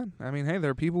knows? Yeah, I mean, hey,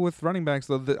 there are people with running backs.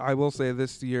 Though I will say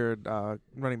this year,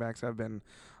 running backs have been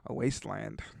a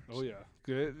wasteland. Oh yeah,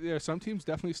 good. Yeah, some teams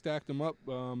definitely stacked them up.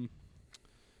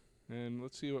 And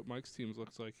let's see what Mike's teams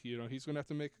looks like. He's going to have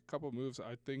to make a couple moves.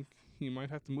 I think he might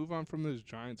have to move on from those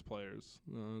Giants players.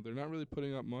 They're not really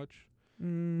putting up much.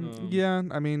 Yeah,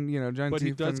 I mean, Giants. But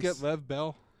he does get Lev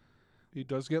Bell. He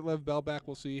does get Lev Bell back.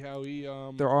 We'll see how he.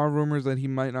 There are rumors that he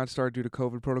might not start due to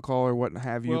COVID protocol or what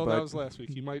have you. Well, but that was last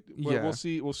week. He might. Yeah. We'll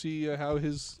see. We'll see how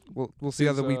his. We'll see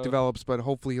how the week develops, but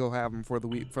hopefully he'll have him for the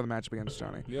matchup against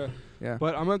Johnny. Yeah. Yeah.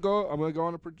 But I'm gonna go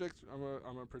on a predict. I'm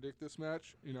gonna predict this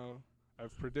match.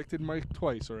 I've predicted Mike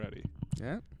twice already.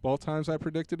 Yeah. Both times I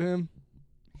predicted him,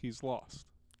 he's lost.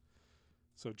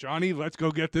 So Johnny, let's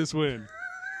go get this win.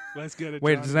 Let's get it.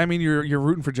 Wait, Johnny. does that mean you're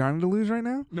rooting for Johnny to lose right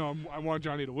now? No, I want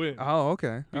Johnny to win. Oh,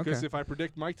 okay. Because if I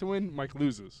predict Mike to win, Mike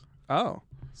loses. Oh.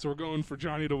 So we're going for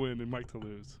Johnny to win and Mike to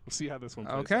lose. We'll see how this one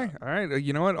plays Okay. out. All right.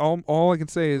 You know what? All I can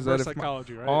say is Reverse that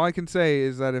psychology, right? all I can say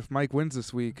is that if Mike wins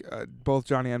this week, both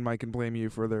Johnny and Mike can blame you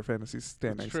for their fantasy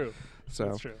standings. That's true. So.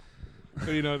 That's true.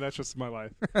 But that's just my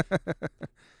life.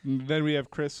 Then we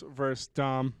have Chris versus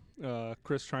Dom.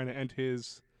 Chris trying to end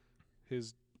his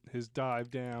dive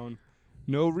down.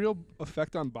 No real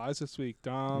effect on buys this week.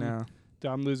 Dom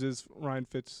loses Ryan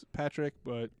Fitzpatrick,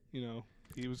 but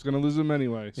he was going to lose him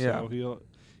anyway. So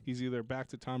he's either back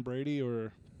to Tom Brady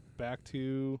or back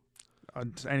to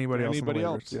anybody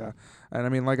else. Yeah, and I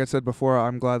mean, like I said before,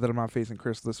 I'm glad that I'm not facing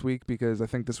Chris this week because I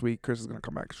think this week Chris is going to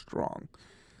come back strong.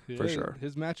 For sure.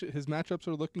 His matchups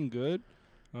are looking good.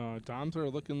 Dom's are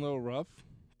looking a little rough,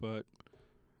 but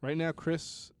right now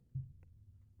Chris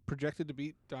projected to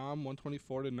beat Dom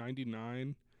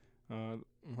 124-99.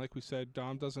 Like we said,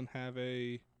 Dom doesn't have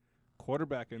a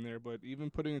quarterback in there, but even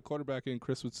putting a quarterback in,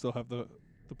 Chris would still have the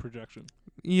projection.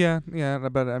 Yeah,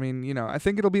 but I mean, I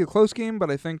think it'll be a close game,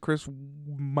 but I think Chris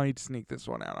might sneak this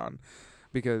one out on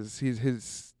because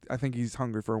I think he's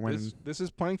hungry for a win. This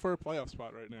is playing for a playoff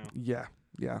spot right now. Yeah.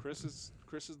 Chris is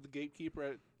the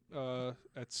gatekeeper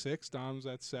at 6. Dom's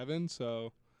at 7.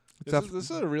 So this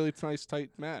is a really nice tight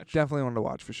match. Definitely one to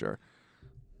watch for sure.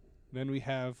 Then we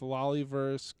have Lolly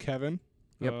versus Kevin.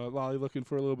 Yep. Lolly looking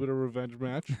for a little bit of revenge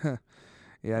match.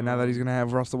 Yeah, now that he's gonna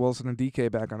have Russell Wilson and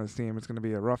DK back on his team, it's gonna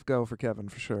be a rough go for Kevin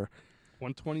for sure.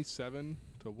 127-107,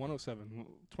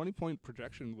 20-point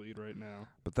projection lead right now.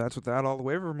 But that's without all the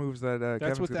waiver moves that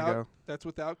Kevin's gonna go. That's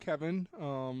without Kevin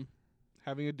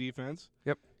having a defense.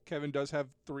 Yep. Kevin does have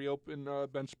 3 open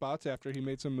bench spots after he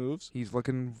made some moves. He's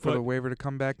looking for the waiver to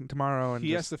come back tomorrow. And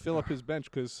he has to fill up his bench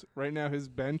because right now his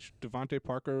bench, Devontae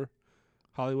Parker,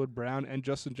 Hollywood Brown, and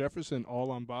Justin Jefferson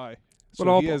all on bye.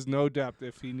 So he has no depth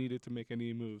if he needed to make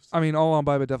any moves. I mean, all on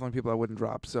bye, but definitely people I wouldn't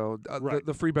drop. So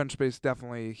the free bench space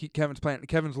definitely.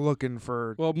 Kevin's looking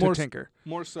for to tinker.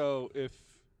 More so if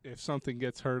something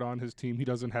gets hurt on his team, he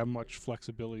doesn't have much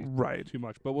flexibility. Right. Too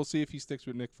much. But we'll see if he sticks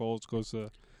with Nick Foles.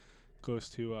 Goes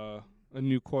to a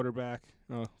new quarterback.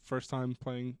 First time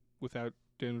playing without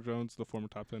Daniel Jones, the former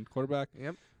top 10 quarterback.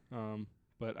 Yep.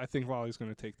 But I think Wally's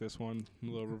going to take this one. A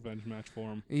little revenge match for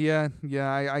him. Yeah.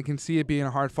 I can see it being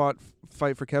a hard-fought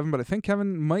fight for Kevin, but I think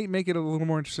Kevin might make it a little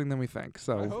more interesting than we think.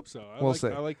 So I hope so. We'll see.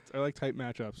 I like tight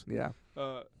matchups. Yeah.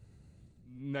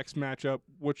 Next matchup,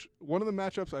 which one of the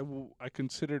matchups I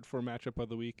considered for matchup of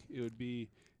the week, it would be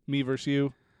me versus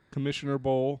you, Commissioner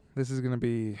Bowl. This is going to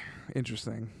be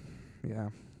interesting. Yeah.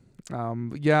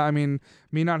 I mean,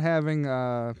 me not having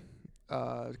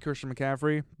Christian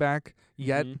McCaffrey back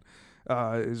yet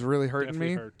is really hurting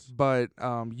Definitely me. Hurts. But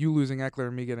you losing Eckler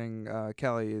and me getting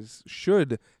Kelly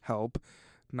should help.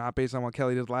 Not based on what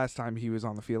Kelly did last time he was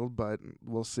on the field, but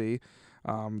we'll see.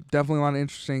 Definitely a lot of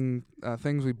interesting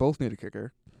things. We both need a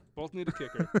kicker. Both need a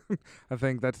kicker. I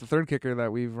think that's the third kicker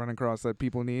that we've run across that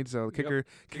people need. So the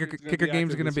kicker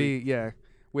game's going to be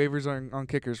waivers on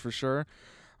kickers for sure.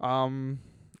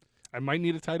 I might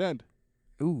need a tight end.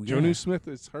 Ooh, Jonnu Smith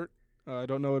is hurt. I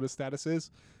don't know what his status is.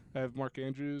 I have Mark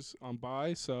Andrews on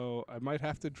bye, so I might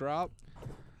have to drop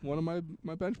one of my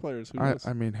bench players. Who knows?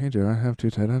 I mean, hey Joe, I have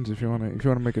 2 tight ends if you want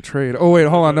to make a trade. Oh wait,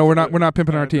 hold on. No, we're not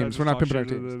pimping our teams. We're not pimping our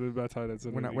teams.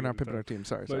 We're not pimping our teams.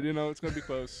 Sorry. But it's gonna be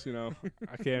close. We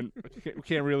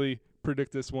can't really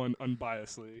predict this one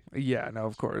unbiasedly. Yeah, no,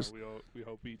 of course. We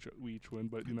hope we each win,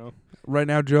 but right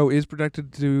now Joe is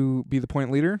projected to be the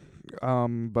point leader.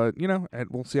 But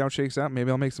we'll see how it shakes out.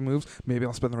 Maybe I'll make some moves. Maybe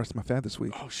I'll spend the rest of my fab this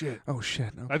week. Oh shit. Okay.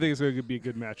 I think it's gonna be a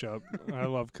good matchup. I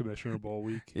love Commissioner Bowl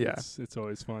week. Yeah, it's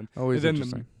always fun. Always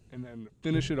interesting. And then to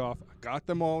finish it off, I got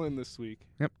them all in this week.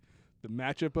 Yep. The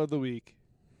matchup of the week.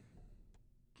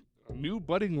 new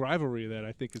budding rivalry that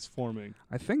I think is forming.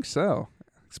 I think so,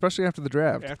 especially after the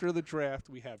draft. After the draft,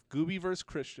 we have Gooby versus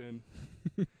Christian.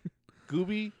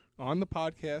 Gooby on the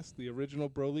podcast, the original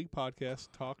Bro League podcast,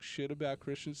 talks shit about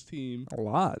Christian's team. A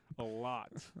lot.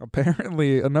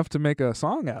 Apparently enough to make a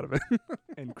song out of it.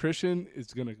 And Christian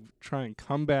is going to try and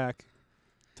come back,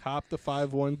 top the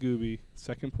 5-1 Gooby,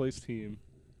 second place team.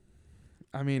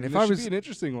 I mean, and if I was be an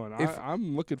interesting one.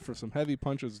 I'm looking for some heavy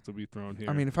punches to be thrown here.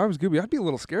 I mean, if I was Gooby, I'd be a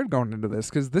little scared going into this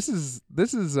because this is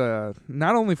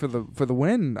not only for the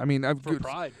win. I mean,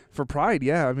 for pride,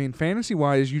 yeah. I mean, fantasy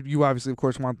wise, you obviously of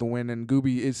course want the win, and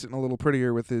Gooby is sitting a little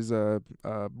prettier with his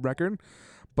record,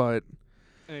 but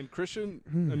and Christian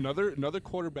another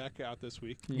quarterback out this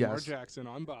week. Lamar Jackson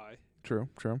on bye. True.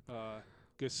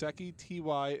 Gesicki,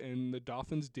 Ty, and the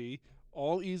Dolphins D.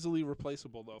 All easily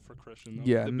replaceable, though, for Christian.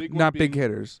 Yeah, not big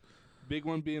hitters. Big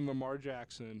one being Lamar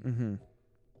Jackson.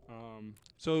 Mm-hmm.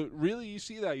 So, really, you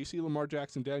see that. You see Lamar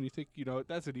Jackson down. You think,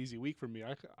 that's an easy week for me.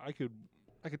 I could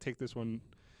take this one,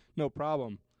 no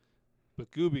problem.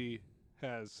 But Gooby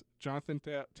has Jonathan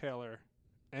Taylor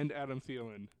and Adam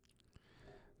Thielen.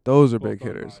 Those are big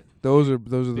hitters. Those are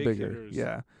the big hitters.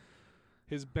 Yeah.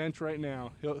 His bench right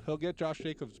now, he'll get Josh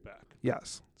Jacobs back.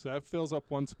 Yes. So that fills up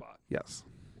one spot. Yes.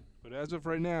 But as of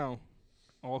right now,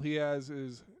 all he has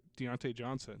is Deontay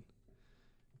Johnson.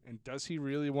 And does he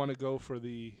really want to go for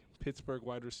the Pittsburgh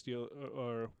wide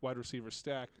receiver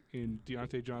stack in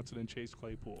Deontay Johnson and Chase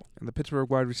Claypool? And the Pittsburgh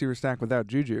wide receiver stack without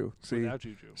Juju. Without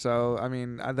Juju. So, I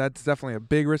mean, that's definitely a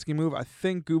big risky move. I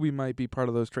think Gooby might be part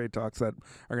of those trade talks that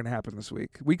are going to happen this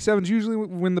week. Week 7's usually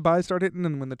when the buys start hitting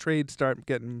and when the trades start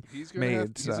getting he's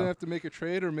made. He's going to have to make a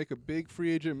trade or make a big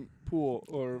free agent pool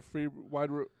or free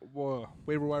waiver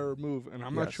wire move. And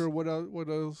I'm not sure what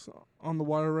else on the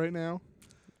wire right now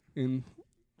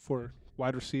for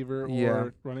wide receiver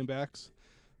or running backs,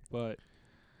 but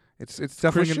it's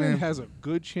definitely Christian has a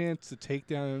good chance to take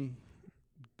down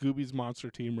Gooby's monster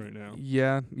team right now.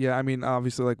 Yeah. I mean,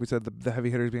 obviously, like we said, the heavy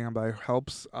hitters being on by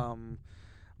helps,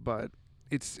 but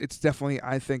it's definitely.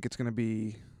 I think it's going to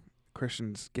be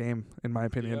Christian's game, in my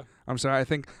opinion. Yeah. I'm sorry. I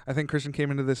think Christian came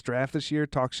into this draft this year,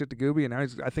 talked shit to Gooby, and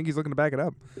now I think he's looking to back it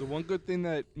up. The one good thing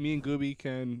that me and Gooby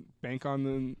can bank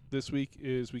on this week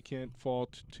is we can't fall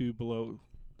to below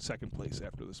second place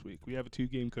after this week. We have a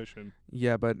 2-game cushion.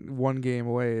 Yeah, but 1 game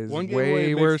away is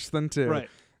way worse than 2. Right.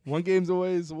 1 game's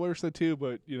away is worse than 2,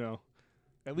 but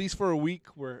at least for a week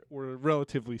we're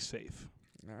relatively safe.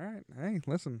 All right. Hey,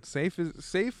 listen, safe is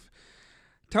safe.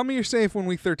 Tell me you're safe when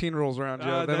week 13 rolls around,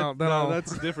 Joe.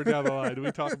 That's different down the line.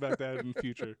 We talk about that in the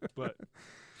future. But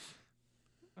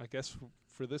I guess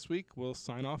for this week we'll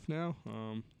sign off now.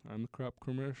 I'm the Crop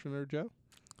Commissioner Joe.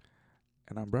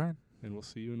 And I'm Brian. And we'll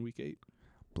see you in week 8.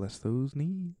 Bless those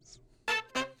knees.